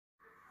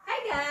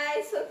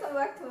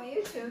welcome back to my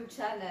YouTube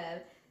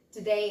channel.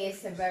 Today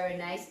is a very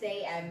nice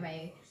day. I'm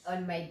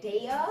on my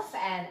day off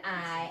and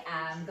I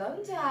am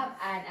going to have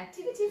an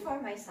activity for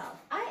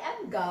myself. I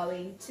am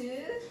going to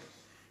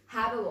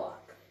have a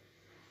walk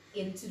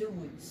into the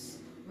woods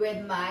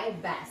with my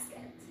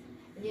basket.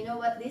 And you know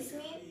what this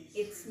means?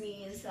 It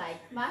means like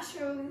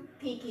mushroom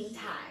picking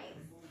time.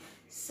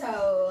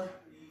 So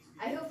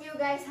I hope you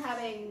guys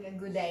having a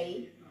good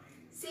day.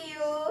 See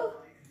you!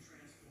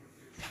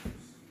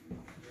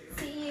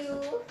 See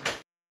you!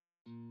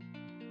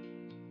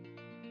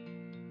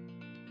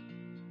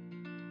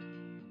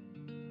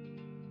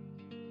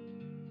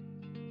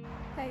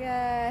 Hi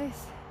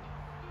guys!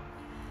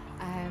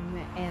 I'm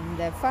in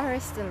the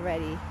forest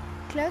already,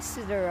 close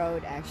to the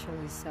road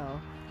actually,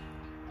 so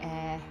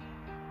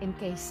in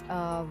case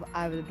of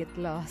I will get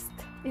lost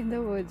in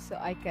the woods, so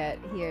I can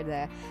hear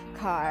the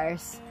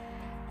cars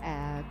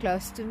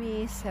close to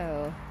me,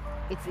 so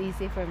it's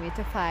easy for me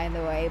to find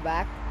the way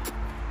back.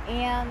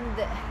 And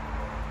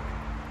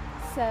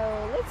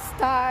so let's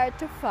start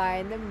to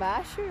find the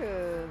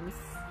mushrooms.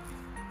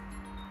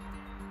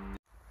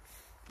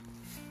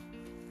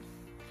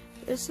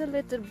 There's a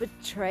little bit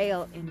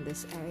trail in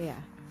this area,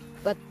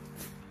 but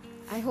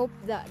I hope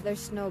that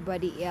there's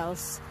nobody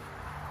else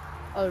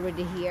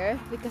already here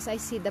because I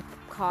see the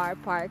car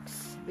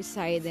parks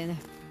beside the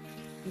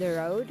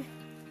road.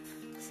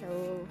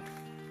 So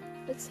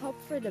let's hope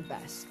for the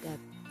best that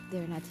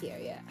they're not here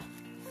yet.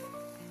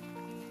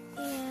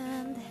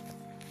 And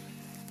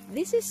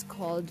this is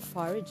called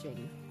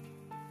foraging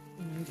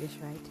in English,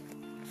 right?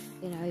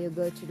 You know, you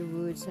go to the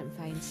woods and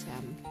find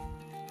something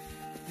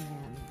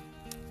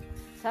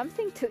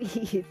to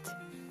eat.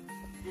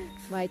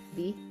 Might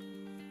be.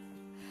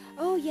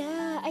 Oh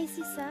yeah, I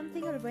see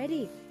something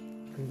already.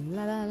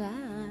 La la la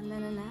la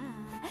la la.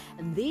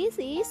 And this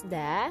is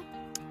the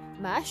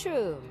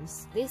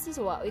mushrooms. This is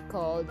what we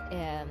called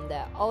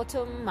the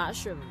autumn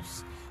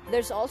mushrooms.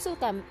 There's also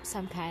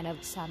some kind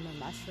of summer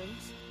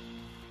mushrooms.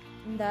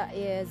 That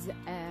is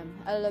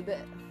a little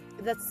bit,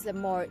 that's a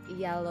more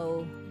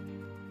yellow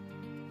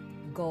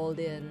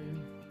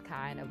golden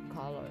kind of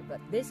color, but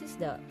this is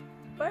the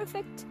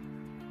perfect,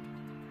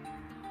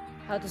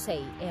 how to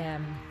say,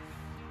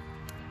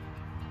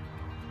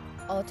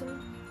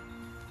 autumn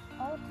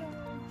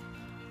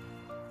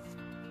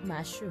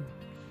mushroom.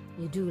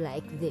 You do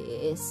like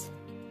this.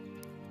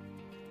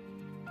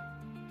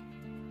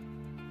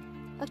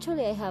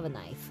 Actually, I have a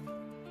knife.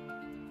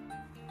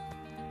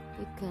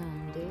 You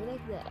can do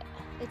like that.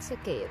 It's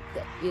okay,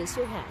 use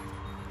your hand.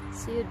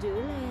 So you do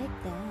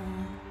like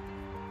that.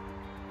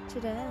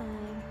 Ta-da!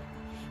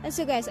 And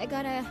so guys, I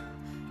gotta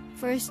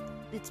first,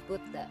 let's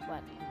put that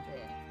one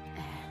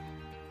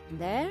in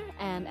there,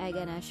 and I'm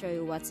gonna show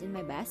you what's in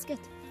my basket.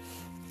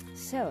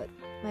 So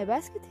my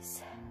basket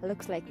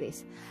looks like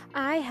this.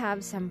 I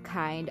have some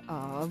kind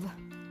of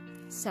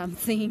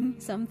something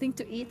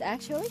to eat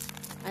actually,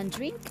 and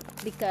drink,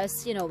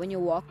 because you know when you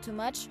walk too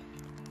much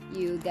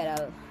you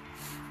gotta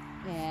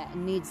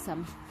need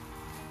some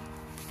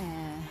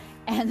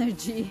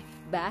energy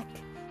back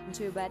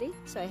into your body.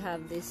 So I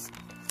have this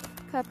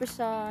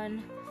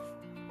Capricorn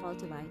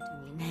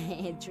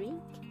multivitamin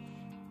drink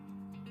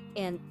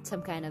and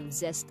some kind of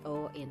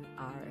zesto in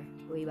our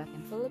way back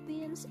in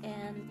Philippines,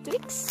 and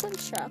Twix and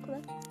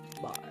chocolate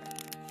bar.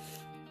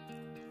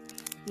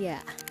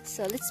 Yeah,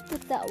 so let's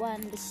put that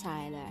one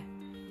beside there.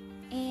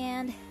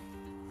 And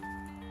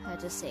how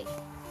to say, look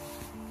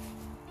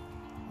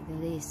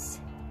at this.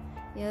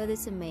 Yo,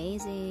 this is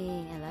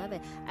amazing. I love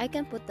it. I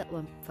can put that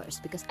one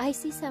first because I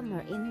see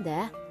somewhere in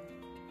there.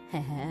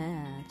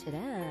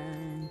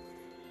 Ta-da!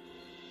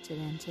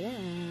 Ta-da!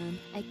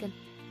 I can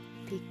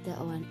pick that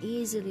one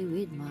easily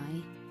with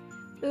my,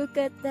 look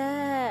at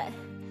that.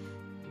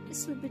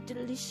 This will be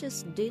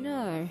delicious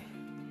dinner.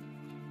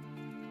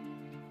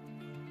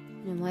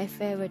 Now my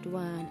favorite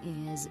one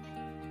is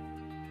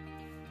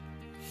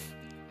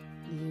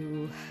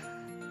you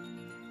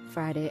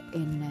fried it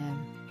in the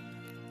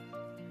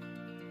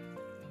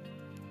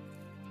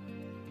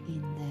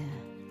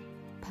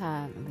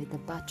pan with the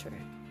butter.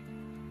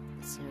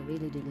 It's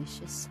really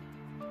delicious.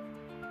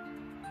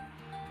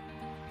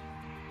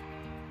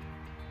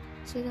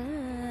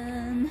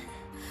 Ta-da!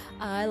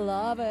 I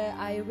love it.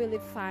 I really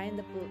find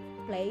the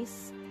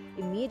place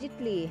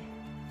immediately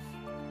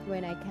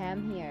when I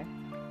came here.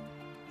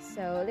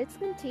 So let's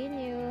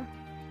continue.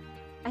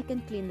 I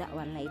can clean that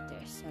one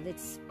later, so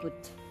let's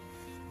put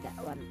that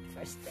one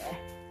first there.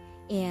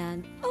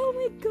 And oh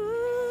my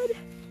god,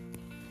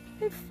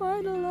 I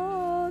find a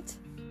lot.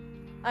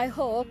 I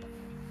hope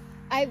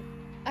I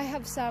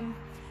have some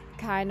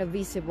kind of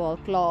visible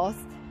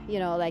cloth, you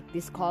know, like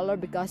this color,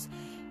 because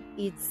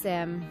it's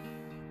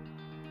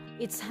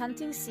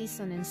hunting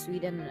season in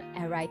Sweden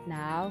right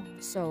now,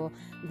 so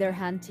they're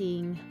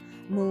hunting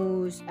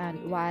moose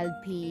and wild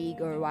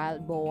pig or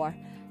wild boar.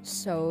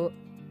 So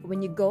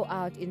when you go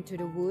out into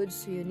the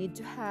woods, you need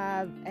to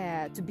have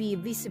to be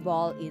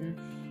visible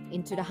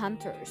into the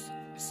hunters,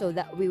 so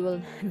that they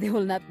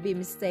will not be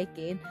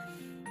mistaken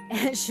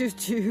and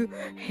shoot you.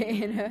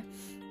 And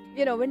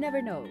you know, we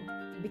never know.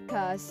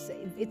 because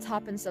it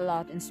happens a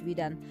lot in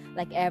Sweden,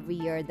 like every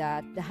year,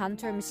 that the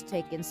hunter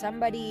mistaken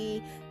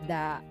somebody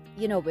that,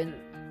 you know, when,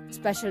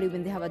 especially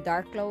when they have a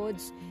dark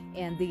clothes,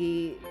 and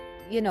the,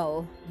 you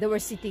know, they were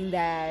sitting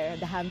there,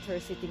 the hunter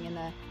sitting in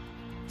a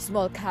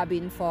small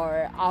cabin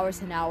for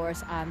hours and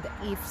hours, and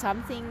if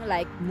something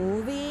like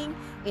moving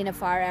in a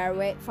far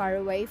away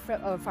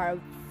from, or far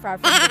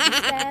from the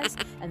distance,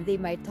 and they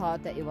might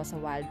thought that it was a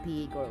wild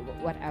pig or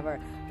whatever,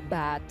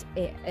 but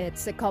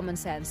it's a common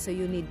sense, so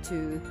you need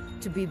to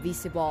be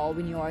visible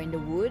when you are in the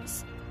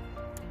woods.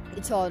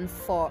 It's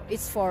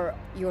for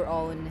your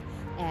own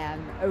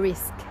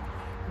risk.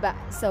 But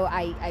so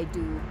I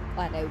do,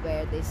 and I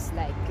wear this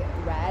like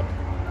red,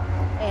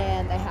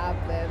 and I have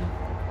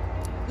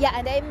yeah,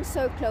 and I'm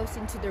so close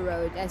into the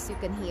road, as you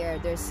can hear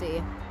there's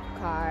a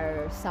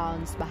car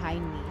sounds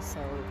behind me, so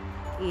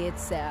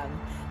it's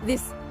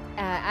this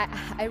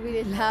I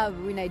really love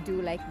when I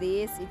do like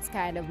this. It's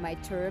kind of my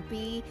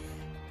therapy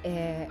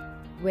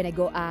when I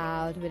go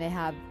out, when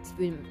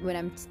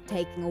I'm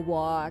taking a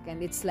walk,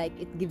 and it's like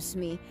it gives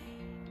me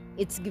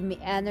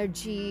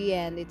energy,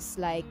 and it's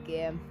like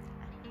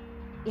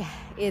yeah,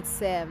 it's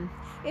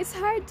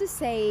hard to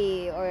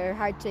say or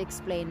hard to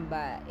explain,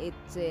 but it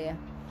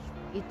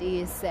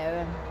is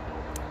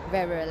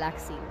very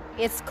relaxing.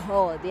 It's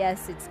cold,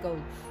 yes, it's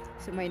cold,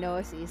 so my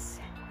nose is,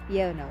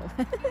 you know.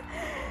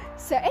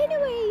 So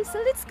anyway, so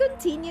let's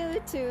continue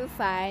to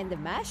find the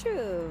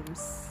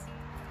mushrooms.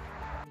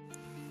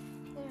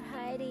 They're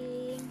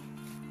hiding.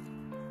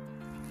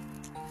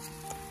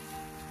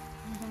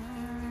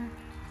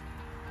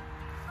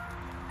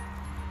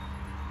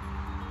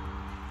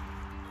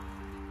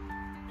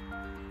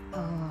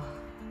 Oh,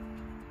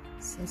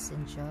 she's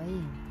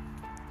enjoying.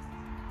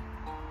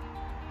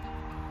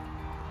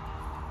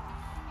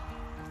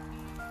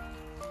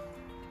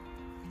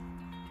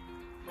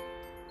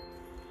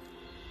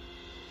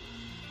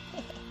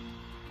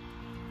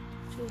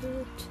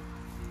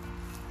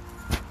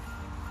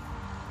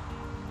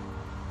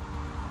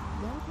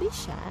 Don't be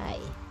shy.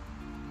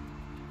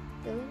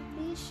 Don't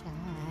be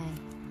shy.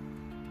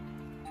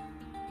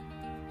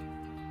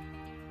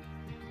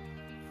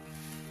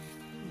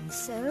 And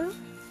so,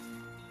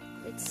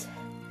 let's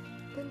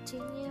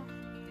continue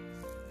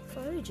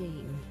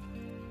foraging.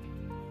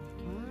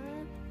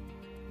 One.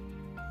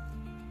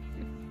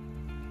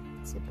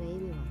 It's a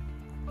baby one.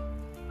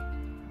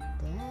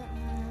 That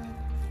one.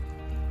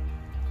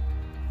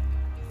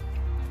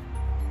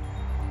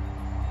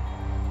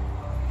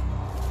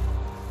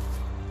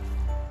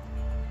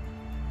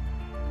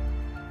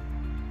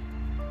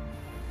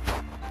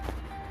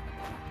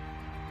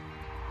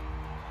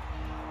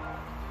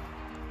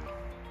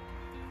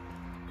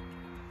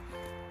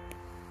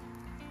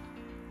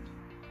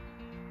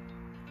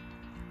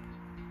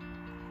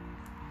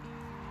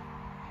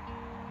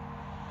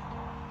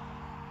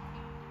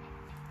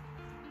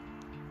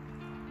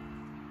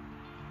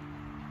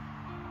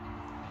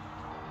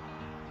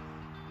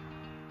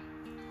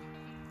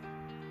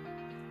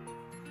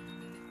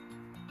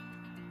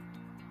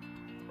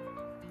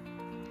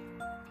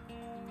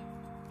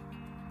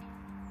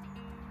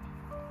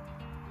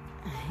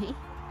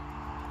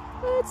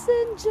 It's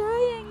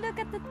enjoying. Look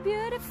at that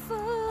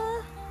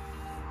beautiful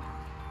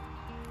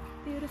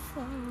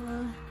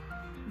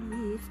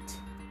lift.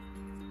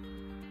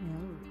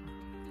 Oh,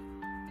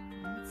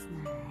 that's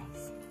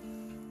nice.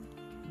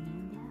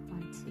 And that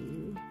one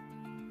too.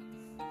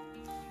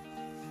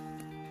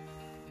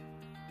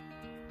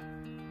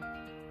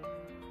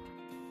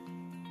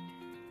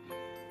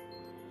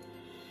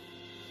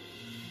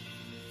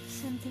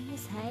 Something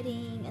is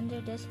hiding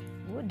under that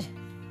wood.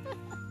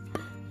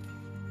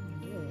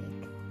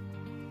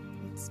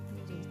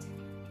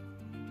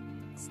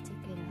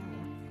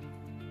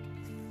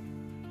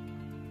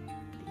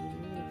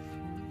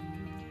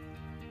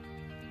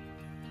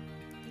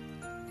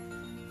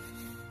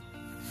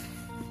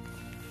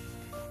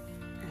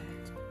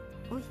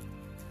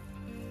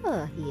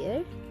 Oh,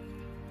 here.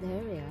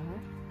 There we are.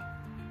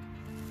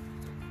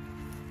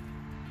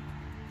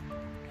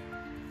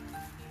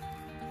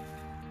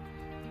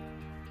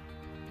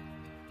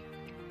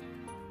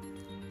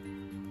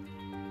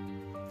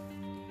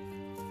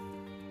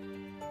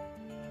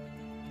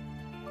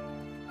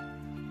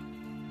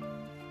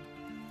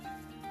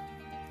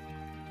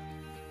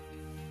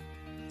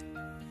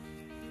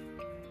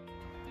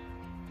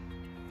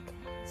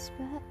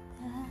 Spot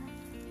that.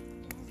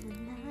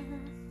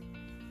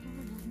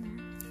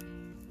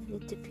 I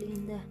need to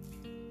clean the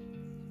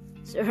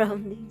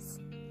surroundings.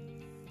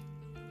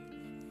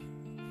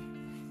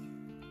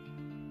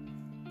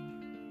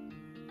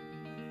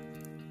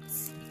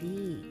 It's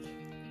big.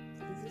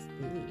 This is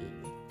big.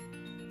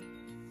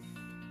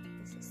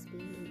 This is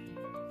big.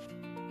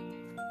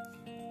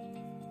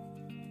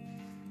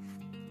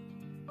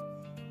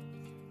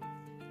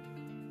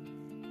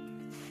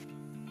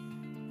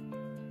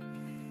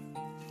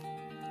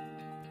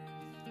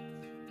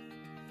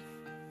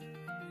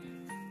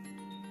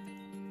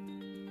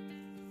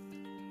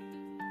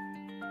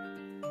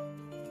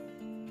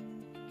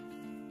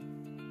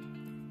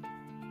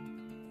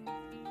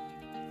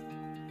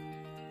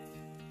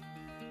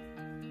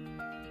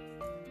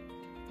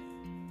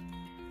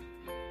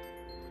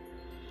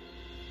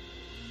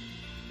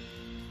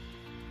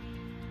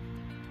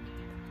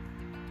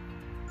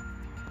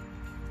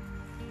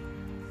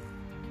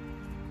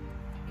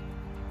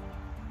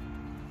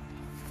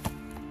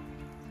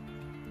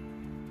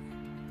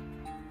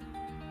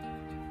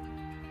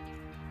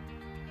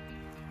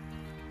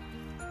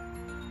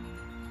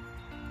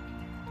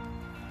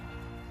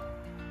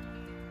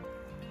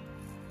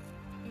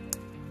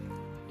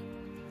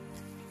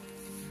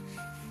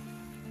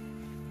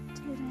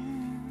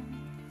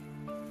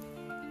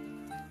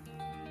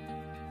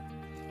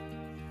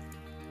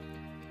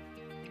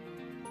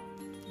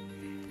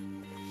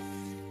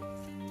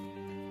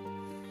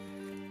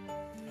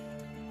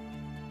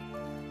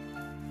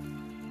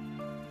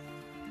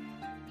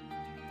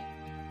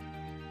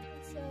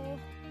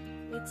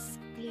 it's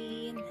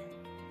clean.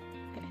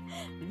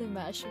 The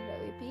mushroom that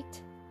we picked.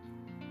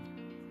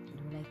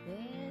 Do like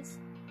this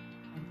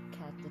and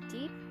cut the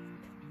tip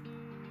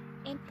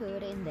and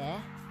put in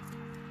the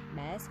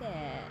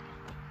basket.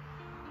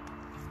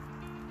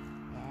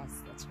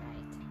 Yes, that's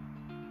right.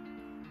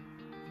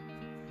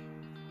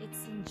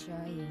 It's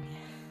enjoying.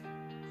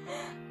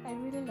 I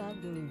really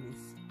love doing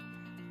this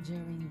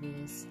during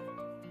this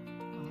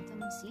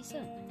autumn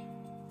season.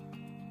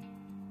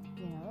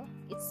 You know,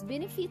 it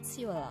benefits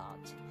you a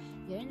lot.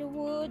 You're in the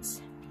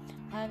woods,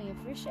 having a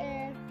fresh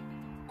air,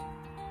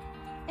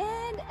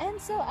 and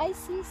so I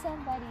see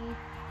somebody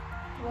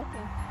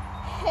walking.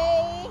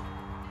 Hey,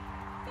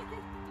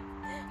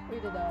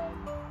 with the dog.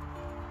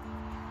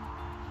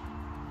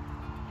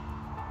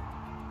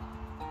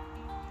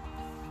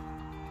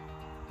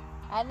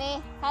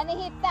 Honey,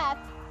 hit that.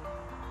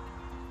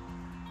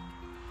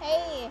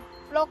 Hey,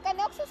 plocka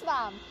ni också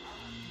svamp?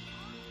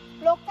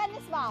 Plockar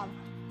ni svamp?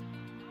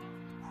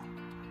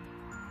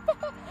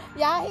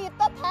 Jag har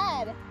hittat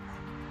här.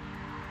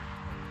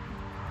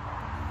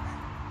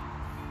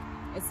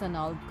 It's an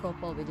old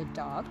couple with a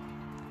dog,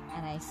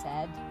 and I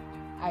said,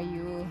 "Are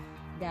you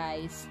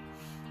guys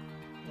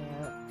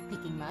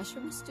picking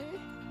mushrooms too?"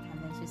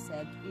 And then she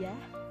said, "Yeah."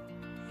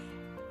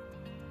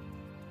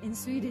 In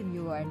Sweden,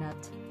 you are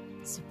not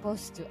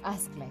supposed to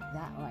ask like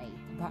that way,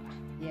 but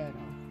you know,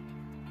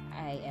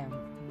 I am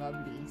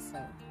bubbly, so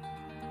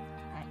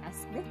I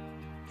asked them,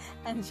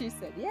 and she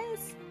said,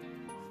 "Yes,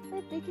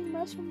 we're picking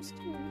mushrooms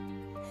too."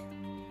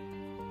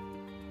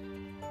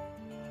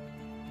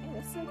 Yeah,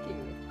 that's so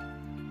cute.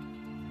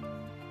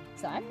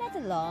 So I'm not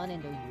alone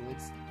in the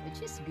woods,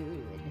 which is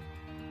good.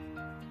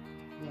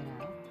 You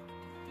know,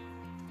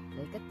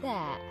 look at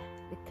that,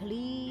 the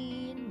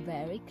clean,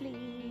 very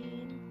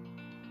clean.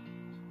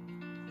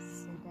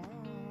 So that.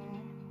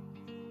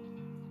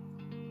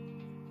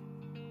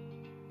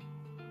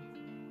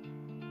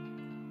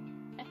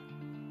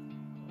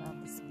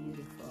 Love this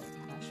beautiful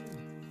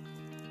mushrooms.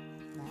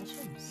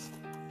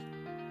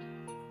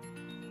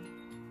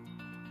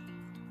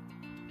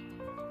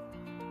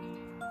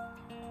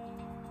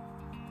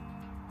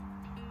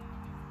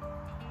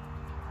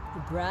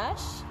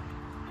 Brush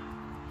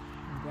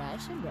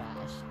and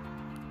brush.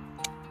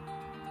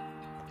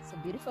 It's a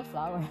beautiful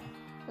flower.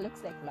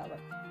 Looks like flower.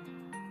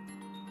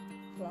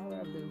 Flower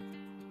of the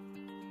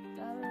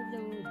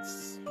woods.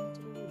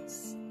 Into the woods.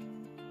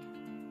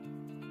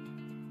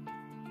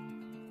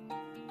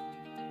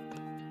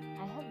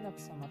 I have not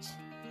so much.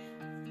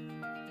 I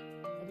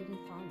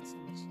didn't find so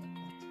much yet,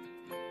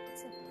 but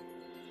it's okay.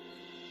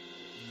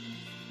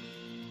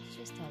 It's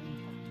just having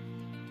fun.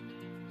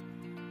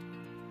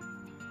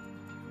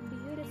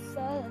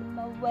 Beautiful in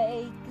my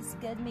way, 'cause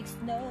God makes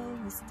no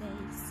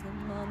mistakes.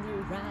 I'm on the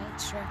right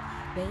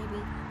track,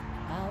 baby.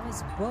 I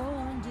was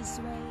born this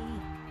way.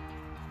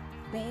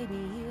 Baby,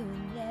 you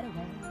won't get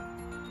away.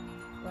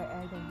 Where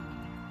are they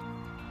now?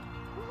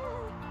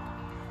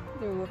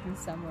 They're walking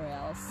somewhere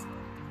else.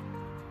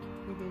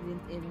 We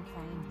didn't even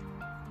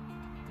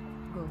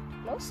go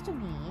close to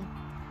me.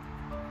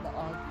 The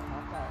old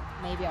couple,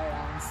 maybe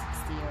around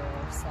 60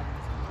 or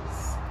 70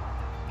 years.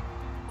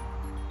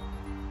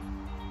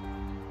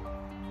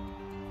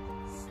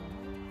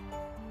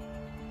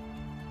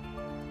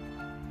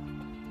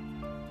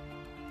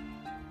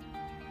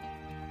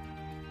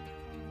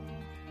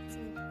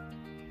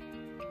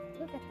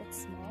 Look at that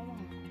small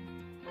one.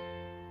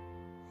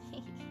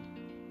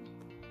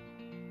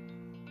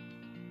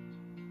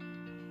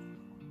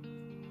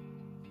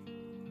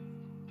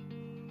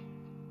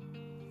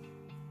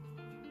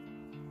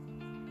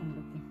 I'm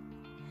looking.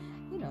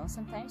 You know,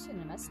 sometimes you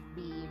must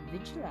be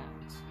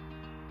vigilant.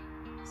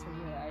 So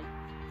when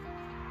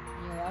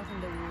you're out in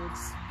the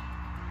woods,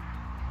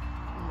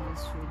 you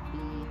should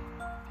be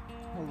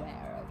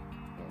aware of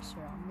your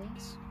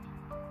surroundings.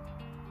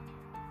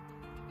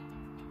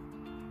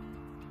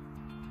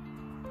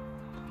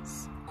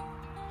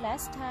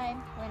 Last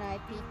time when I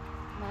picked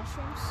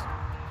mushrooms,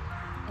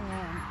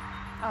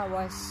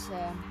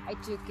 I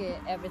took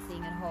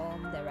everything at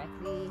home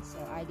directly, so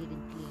I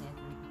didn't clean it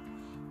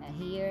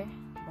here.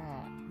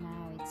 But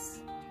now I'm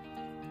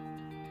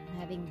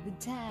having a good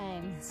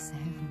time, so I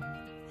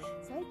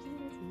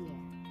clean it here.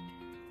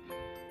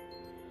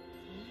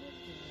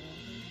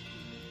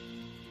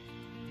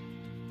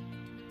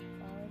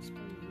 Flowers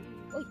for you.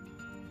 Oi!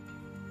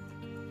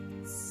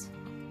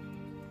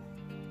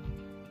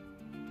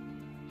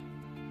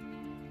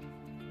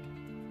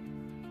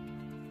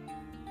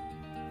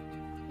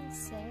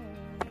 Say